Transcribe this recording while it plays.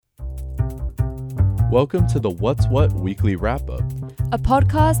Welcome to the What's What Weekly Wrap-Up, a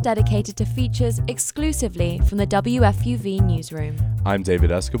podcast dedicated to features exclusively from the WFUV newsroom. I'm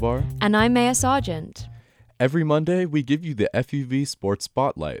David Escobar. And I'm Maya Sargent. Every Monday, we give you the FUV Sports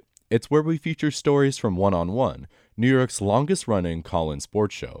Spotlight. It's where we feature stories from One on One, New York's longest-running call-in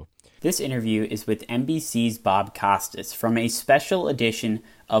sports show. This interview is with NBC's Bob Costas from a special edition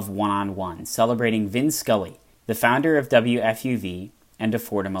of One on One, celebrating Vin Scully, the founder of WFUV and a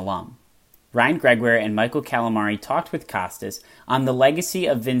Fordham alum. Ryan Gregoire and Michael Calamari talked with Costas on the legacy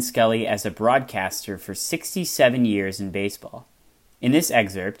of Vin Scully as a broadcaster for 67 years in baseball. In this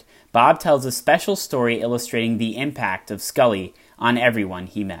excerpt, Bob tells a special story illustrating the impact of Scully on everyone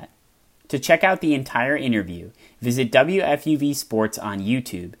he met. To check out the entire interview, visit WFUV Sports on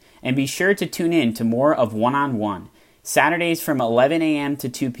YouTube and be sure to tune in to more of One on One, Saturdays from 11 a.m. to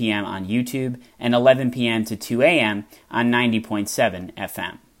 2 p.m. on YouTube and 11 p.m. to 2 a.m. on 90.7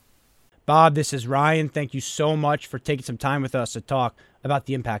 FM. Bob, this is Ryan. Thank you so much for taking some time with us to talk about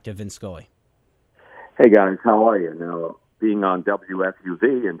the impact of Vin Scully. Hey, guys. How are you? Now, being on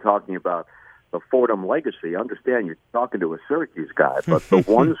WFUV and talking about the Fordham legacy, understand you're talking to a Syracuse guy, but the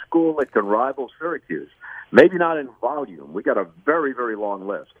one school that can rival Syracuse, maybe not in volume. We got a very, very long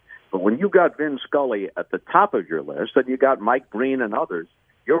list. But when you got Vin Scully at the top of your list and you got Mike Breen and others,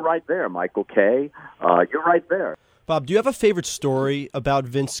 you're right there. Michael Kay, you're right there. Bob, do you have a favorite story about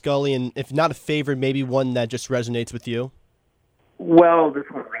Vin Scully? And if not a favorite, maybe one that just resonates with you? Well, this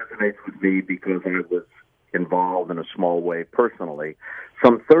one resonates with me because I was involved in a small way personally.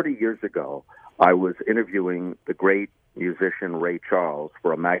 Some 30 years ago, I was interviewing the great musician Ray Charles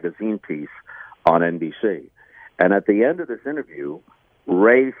for a magazine piece on NBC. And at the end of this interview,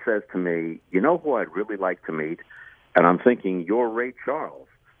 Ray says to me, "You know who I'd really like to meet?" And I'm thinking, "You're Ray Charles.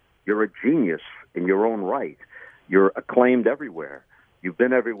 You're a genius in your own right. You're acclaimed everywhere. You've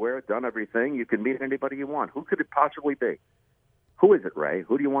been everywhere, done everything. You can meet anybody you want. Who could it possibly be? Who is it, Ray?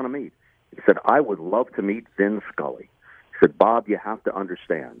 Who do you want to meet?" He said, "I would love to meet Vin Scully." He said, "Bob, you have to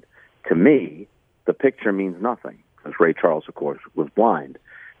understand. To me, the picture means nothing," because Ray Charles, of course, was blind.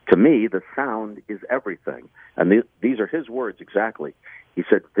 "To me, the sound is everything." And these are his words exactly. He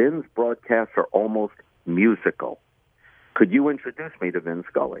said, "Vin's broadcasts are almost musical. Could you introduce me to Vin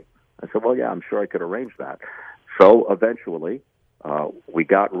Scully?" I said, "Well, yeah, I'm sure I could arrange that." So eventually, we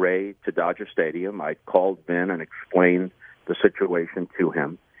got Ray to Dodger Stadium. I called Vin and explained the situation to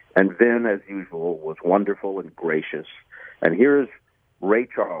him. And Vin, as usual, was wonderful and gracious. And here's Ray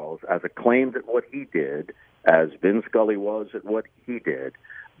Charles, as acclaimed at what he did as Vin Scully was at what he did.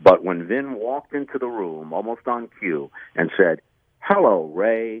 But when Vin walked into the room, almost on cue, and said, "Hello,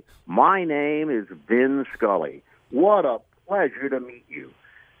 Ray. My name is Vin Scully. What a pleasure to meet you."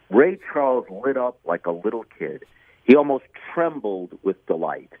 Ray Charles lit up like a little kid. He almost trembled with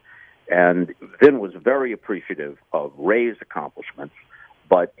delight. And Vin was very appreciative of Ray's accomplishments,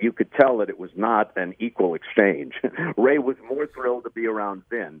 but you could tell that it was not an equal exchange. Ray was more thrilled to be around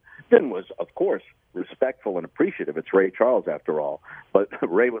Vin. Vin was, of course, respectful and appreciative. It's Ray Charles, after all. But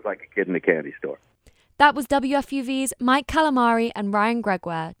Ray was like a kid in a candy store. That was WFUV's Mike Calamari and Ryan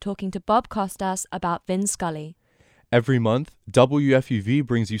Gregoire talking to Bob Costas about Vin Scully. Every month, WFUV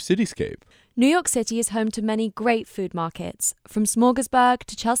brings you Cityscape. New York City is home to many great food markets, from Smorgasburg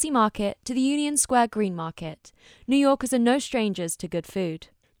to Chelsea Market to the Union Square Green Market. New Yorkers are no strangers to good food.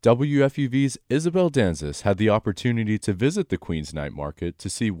 WFUV's Isabel Danzis had the opportunity to visit the Queens Night Market to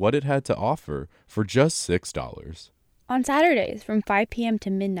see what it had to offer for just $6. On Saturdays from 5 p.m. to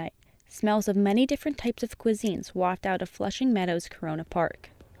midnight, smells of many different types of cuisines waft out of Flushing Meadows Corona Park.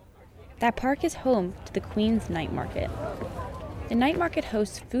 That park is home to the Queens Night Market. The night market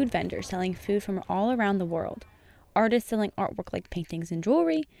hosts food vendors selling food from all around the world, artists selling artwork like paintings and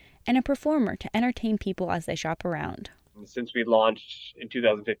jewelry, and a performer to entertain people as they shop around. Since we launched in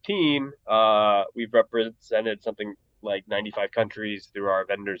 2015, we've represented something like 95 countries through our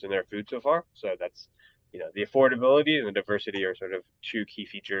vendors and their food so far. So that's, the affordability and the diversity are sort of two key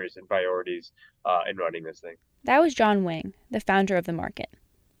features and priorities in running this thing. That was John Wang, the founder of the market.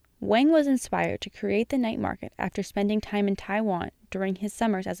 Wang was inspired to create the night market after spending time in Taiwan during his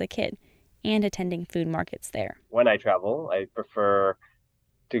summers as a kid and attending food markets there. When I travel, I prefer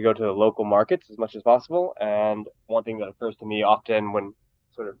to go to the local markets as much as possible. And one thing that occurs to me often when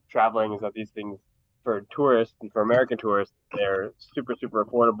sort of traveling is that these things for tourists and for American tourists, they're super, super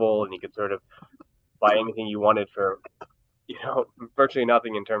affordable, and you can sort of buy anything you wanted for, virtually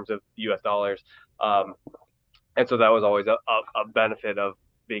nothing in terms of US dollars. And so that was always a benefit of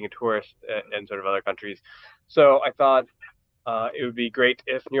being a tourist in sort of other countries. So I thought it would be great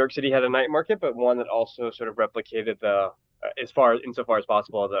if New York City had a night market, but one that also sort of replicated the insofar as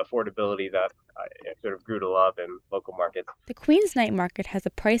possible, the affordability that I sort of grew to love in local markets. The Queens Night Market has a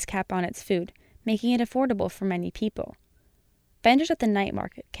price cap on its food, making it affordable for many people. Vendors at the night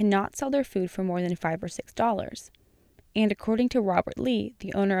market cannot sell their food for more than $5 or $6. And according to Robert Lee,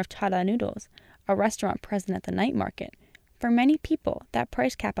 the owner of Tada Noodles, a restaurant present at the night market, for many people, that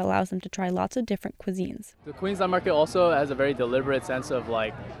price cap allows them to try lots of different cuisines. The Queens Night Market also has a very deliberate sense of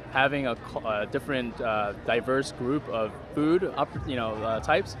like having a different, diverse group of food,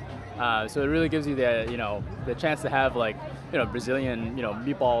 types. So it really gives you the chance to have Brazilian,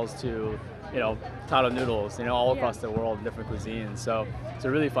 meatballs to, Tada noodles, all across the world in different cuisines. So it's a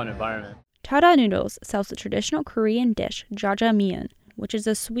really fun environment. Tada Noodles sells the traditional Korean dish jjajangmyeon, which is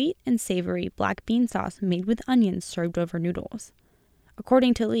a sweet and savory black bean sauce made with onions served over noodles.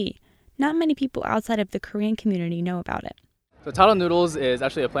 According to Lee, not many people outside of the Korean community know about it. So Tada noodles is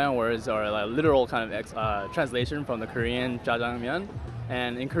actually a play on words or a literal kind of translation from the Korean jjajangmyeon.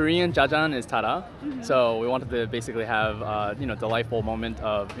 And in Korean, jjajang is tada. Mm-hmm. So we wanted to basically have delightful moment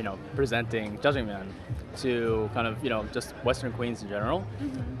of presenting jjajangmyeon to kind of just Western Queens in general,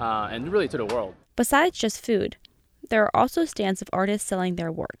 and really to the world. Besides just food, there are also stands of artists selling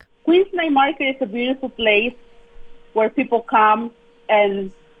their work. Queens Night Market is a beautiful place where people come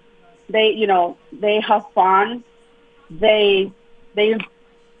and they have fun.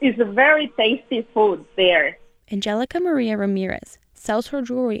 It's a very tasty food there. Angelica Maria Ramirez sells her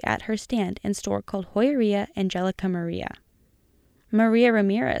jewelry at her stand and store called Joyeria Angelica Maria. Maria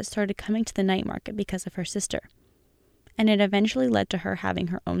Ramirez started coming to the night market because of her sister, and it eventually led to her having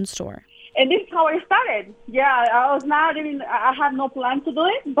her own store. And this is how I started. Yeah, I had no plan to do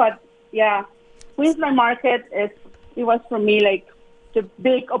it, but yeah, Queens Night Market, it was for me like the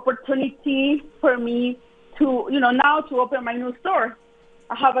big opportunity for me to, now to open my new store.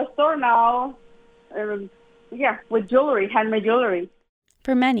 I have a store now, with jewelry, handmade jewelry.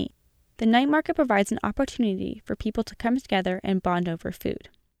 For many, the night market provides an opportunity for people to come together and bond over food.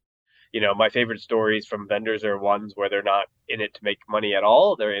 My favorite stories from vendors are ones where they're not in it to make money at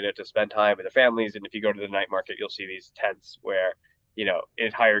all. They're in it to spend time with their families. And if you go to the night market, you'll see these tents where, an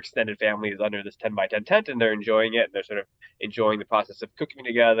entire extended family is under this 10 by 10 tent and they're enjoying it. And they're sort of enjoying the process of cooking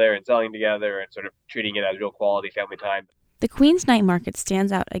together and selling together and sort of treating it as real quality family time. The Queens Night Market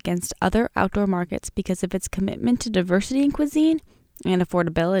stands out against other outdoor markets because of its commitment to diversity in cuisine and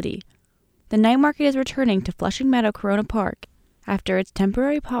affordability. The night market is returning to Flushing Meadow Corona Park after its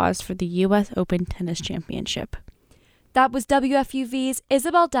temporary pause for the U.S. Open Tennis Championship. That was WFUV's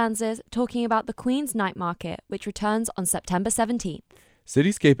Isabel Danzes talking about the Queens Night Market, which returns on September 17th.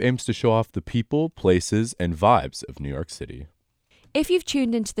 Cityscape aims to show off the people, places, and vibes of New York City. If you've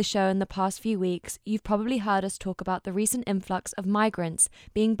tuned into the show in the past few weeks, you've probably heard us talk about the recent influx of migrants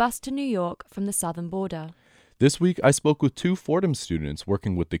being bused to New York from the southern border. This week, I spoke with two Fordham students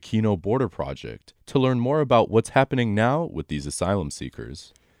working with the Keno Border Project to learn more about what's happening now with these asylum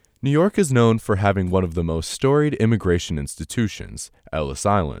seekers. New York is known for having one of the most storied immigration institutions, Ellis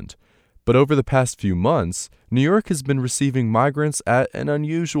Island. But over the past few months, New York has been receiving migrants at an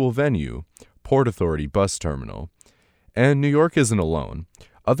unusual venue, Port Authority Bus Terminal. And New York isn't alone.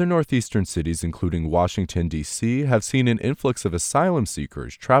 Other northeastern cities, including Washington, D.C., have seen an influx of asylum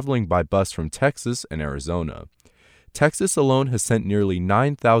seekers traveling by bus from Texas and Arizona. Texas alone has sent nearly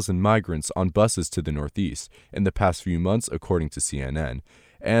 9,000 migrants on buses to the Northeast in the past few months, according to CNN,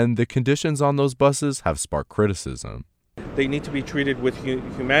 and the conditions on those buses have sparked criticism. They need to be treated with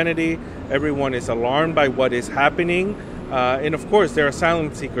humanity. Everyone is alarmed by what is happening. And of course, they're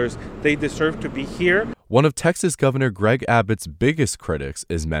asylum seekers. They deserve to be here. One of Texas Governor Greg Abbott's biggest critics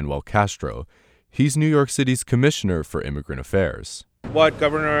is Manuel Castro. He's New York City's Commissioner for Immigrant Affairs. What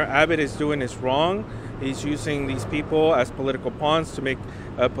Governor Abbott is doing is wrong. He's using these people as political pawns to make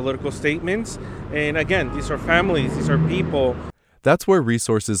political statements. And again, these are families, these are people. That's where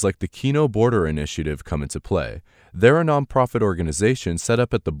resources like the Keno Border Initiative come into play. They're a nonprofit organization set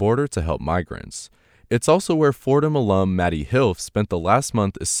up at the border to help migrants. It's also where Fordham alum Maddie Hilf spent the last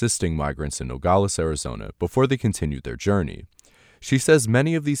month assisting migrants in Nogales, Arizona, before they continued their journey. She says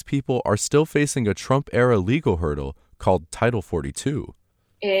many of these people are still facing a Trump-era legal hurdle called Title 42.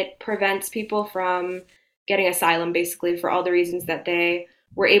 It prevents people from getting asylum, basically, for all the reasons that they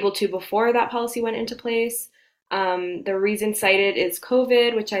were able to before that policy went into place. The reason cited is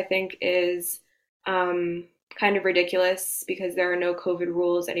COVID, which I think is kind of ridiculous because there are no COVID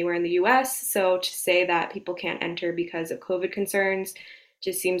rules anywhere in the US. So to say that people can't enter because of COVID concerns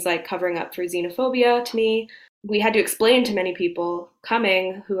just seems like covering up for xenophobia to me. We had to explain to many people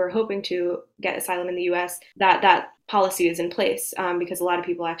coming who are hoping to get asylum in the US that that policy is in place because a lot of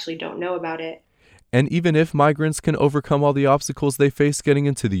people actually don't know about it. And even if migrants can overcome all the obstacles they face getting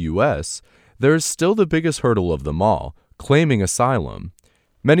into the U.S., there's still the biggest hurdle of them all, claiming asylum.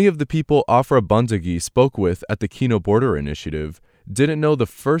 Many of the people Afra Bandagi spoke with at the Kino Border Initiative didn't know the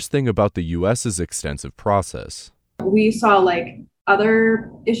first thing about the U.S.'s extensive process. We saw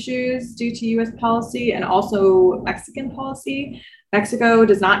other issues due to U.S. policy and also Mexican policy. Mexico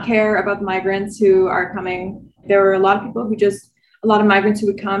does not care about the migrants who are coming. There were a lot of migrants who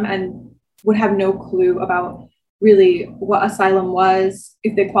would come and would have no clue about really what asylum was,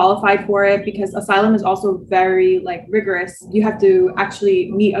 if they qualified for it, because asylum is also very rigorous. You have to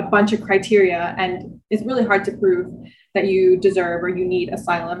actually meet a bunch of criteria, and it's really hard to prove that you deserve or you need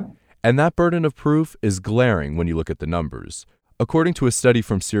asylum. And that burden of proof is glaring when you look at the numbers. According to a study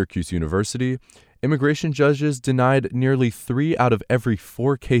from Syracuse University, immigration judges denied nearly 3 out of every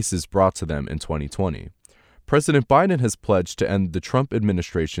 4 cases brought to them in 2020. President Biden has pledged to end the Trump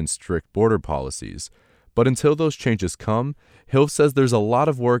administration's strict border policies, but until those changes come, Hill says there's a lot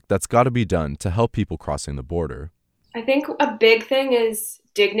of work that's got to be done to help people crossing the border. I think a big thing is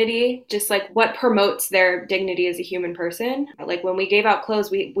dignity, just what promotes their dignity as a human person. When we gave out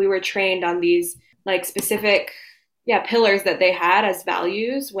clothes, we were trained on these specific pillars that they had as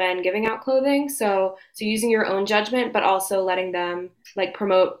values when giving out clothing. So using your own judgment, but also letting them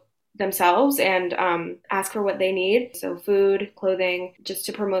promote themselves and ask for what they need. So food, clothing, just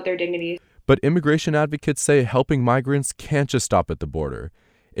to promote their dignity. But immigration advocates say helping migrants can't just stop at the border.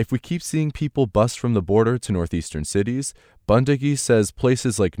 If we keep seeing people bust from the border to northeastern cities, Bandagi says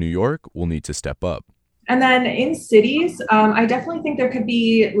places like New York will need to step up. And then in cities, I definitely think there could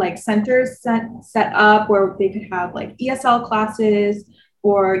be centers set up where they could have ESL classes,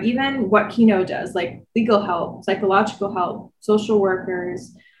 or even what Kino does, legal help, psychological help, social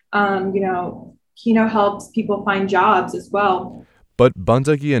workers. Kino helps people find jobs as well. But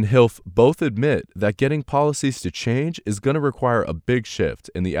Bandagi and Hilf both admit that getting policies to change is going to require a big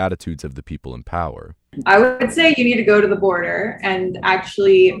shift in the attitudes of the people in power. I would say you need to go to the border and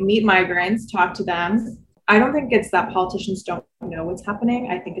actually meet migrants, talk to them. I don't think it's that politicians don't know what's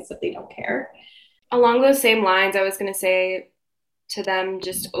happening. I think it's that they don't care. Along those same lines, I was going to say to them,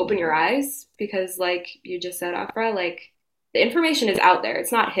 just open your eyes, because you just said, Afra, the information is out there.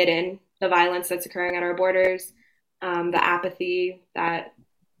 It's not hidden. The violence that's occurring at our borders, the apathy that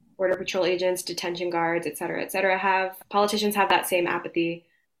Border Patrol agents, detention guards, et cetera, have. Politicians have that same apathy.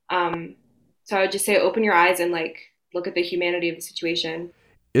 So I would just say open your eyes and look at the humanity of the situation.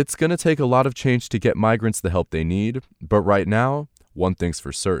 It's going to take a lot of change to get migrants the help they need, but right now, one thing's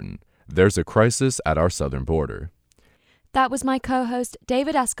for certain. There's a crisis at our southern border. That was my co-host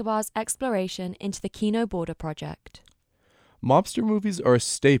David Escobar's exploration into the Kino Border Project. Mobster movies are a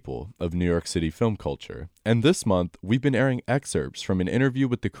staple of New York City film culture, and this month we've been airing excerpts from an interview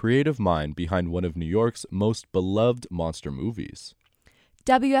with the creative mind behind one of New York's most beloved monster movies.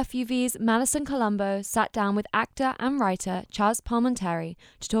 WFUV's Madison Colombo sat down with actor and writer Chaz Palminteri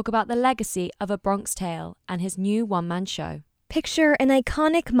to talk about the legacy of A Bronx Tale and his new one-man show. Picture an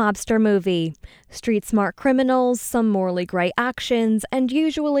iconic mobster movie. Street-smart criminals, some morally gray actions, and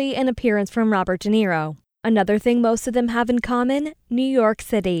usually an appearance from Robert De Niro. Another thing most of them have in common, New York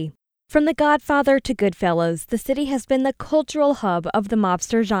City. From The Godfather to Goodfellas, the city has been the cultural hub of the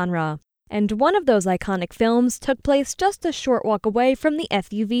mobster genre. And one of those iconic films took place just a short walk away from the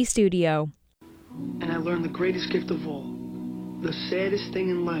FUV studio. And I learned the greatest gift of all. The saddest thing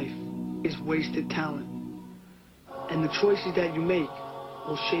in life is wasted talent. And the choices that you make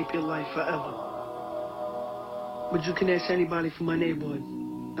will shape your life forever. But you can ask anybody from my neighborhood,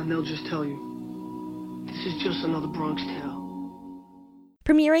 and they'll just tell you, this is just another Bronx Tale.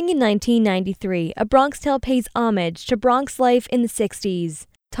 Premiering in 1993, A Bronx Tale pays homage to Bronx life in the 60s,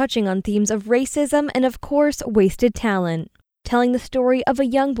 touching on themes of racism and, of course, wasted talent. Telling the story of a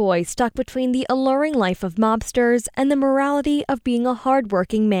young boy stuck between the alluring life of mobsters and the morality of being a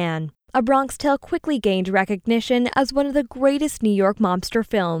hard-working man. A Bronx Tale quickly gained recognition as one of the greatest New York mobster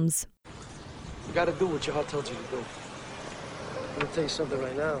films. You gotta do what your heart tells you to do. I'm gonna tell you something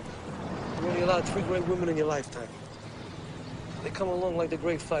right now. You're only allowed 3 great women in your lifetime. They come along like the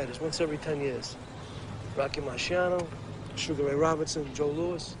great fighters, once every 10 years. Rocky Marciano, Sugar Ray Robinson, Joe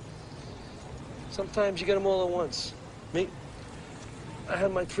Louis. Sometimes you get them all at once. Me, I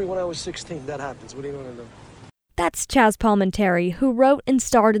had my 3 when I was 16. That happens. What do you want to know? That's Chaz Palminteri, who wrote and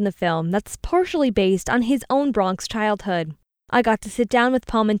starred in the film that's partially based on his own Bronx childhood. I got to sit down with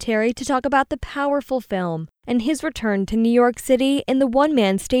Palminteri to talk about the powerful film and his return to New York City in the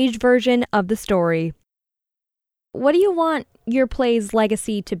one-man stage version of the story. What do you want your play's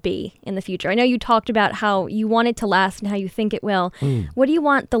legacy to be in the future? I know you talked about how you want it to last and how you think it will. What do you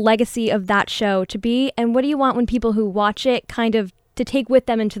want the legacy of that show to be? And what do you want when people who watch it kind of to take with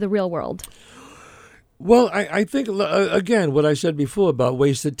them into the real world? Well, I think, again, what I said before about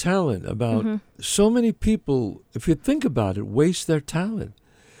wasted talent, about so many people, if you think about it, waste their talent.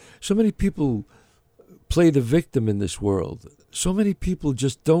 So many people play the victim in this world. So many people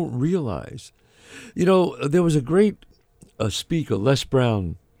just don't realize. You know, there was a great speaker, Les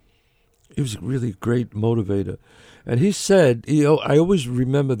Brown. He was a really great motivator. And he said, I always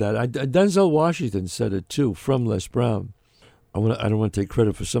remember that. Denzel Washington said it too, from Les Brown. I don't want to take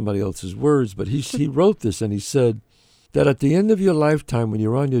credit for somebody else's words, but he wrote this, and he said that at the end of your lifetime, when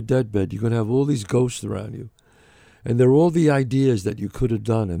you're on your deathbed, you're going to have all these ghosts around you. And they're all the ideas that you could have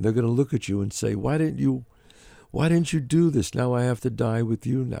done, and they're going to look at you and say, why didn't you do this? Now I have to die with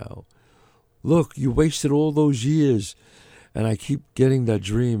you now. Look, you wasted all those years. And I keep getting that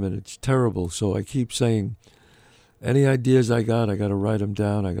dream, and it's terrible. So I keep saying, any ideas I got to write them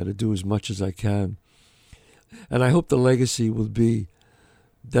down. I got to do as much as I can. And I hope the legacy will be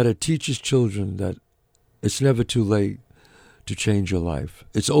that it teaches children that it's never too late to change your life.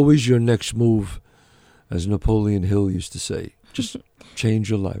 It's always your next move, as Napoleon Hill used to say. Just change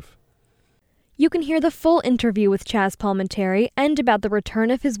your life. You can hear the full interview with Chaz Palminteri and about the return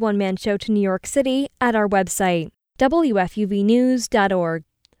of his one-man show to New York City at our website, WFUVnews.org.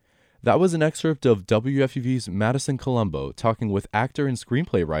 That was an excerpt of WFUV's Madison Colombo talking with actor and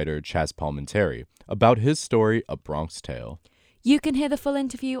screenplay writer Chaz Palminteri about his story, A Bronx Tale. You can hear the full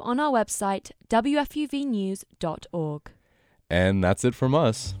interview on our website, WFUVnews.org. And that's it from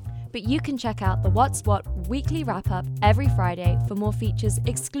us. But you can check out the What's What weekly wrap-up every Friday for more features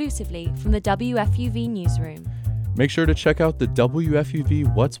exclusively from the WFUV newsroom. Make sure to check out the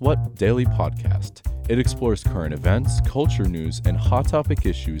WFUV What's What Daily podcast. It explores current events, culture news, and hot topic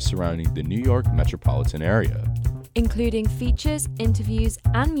issues surrounding the New York metropolitan area, including features, interviews,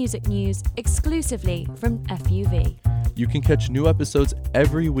 and music news exclusively from FUV. You can catch new episodes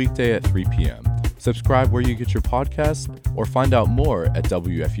every weekday at 3 p.m. Subscribe where you get your podcasts or find out more at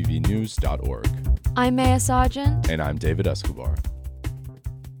WFUVnews.org. I'm Maya Sargent. And I'm David Escobar.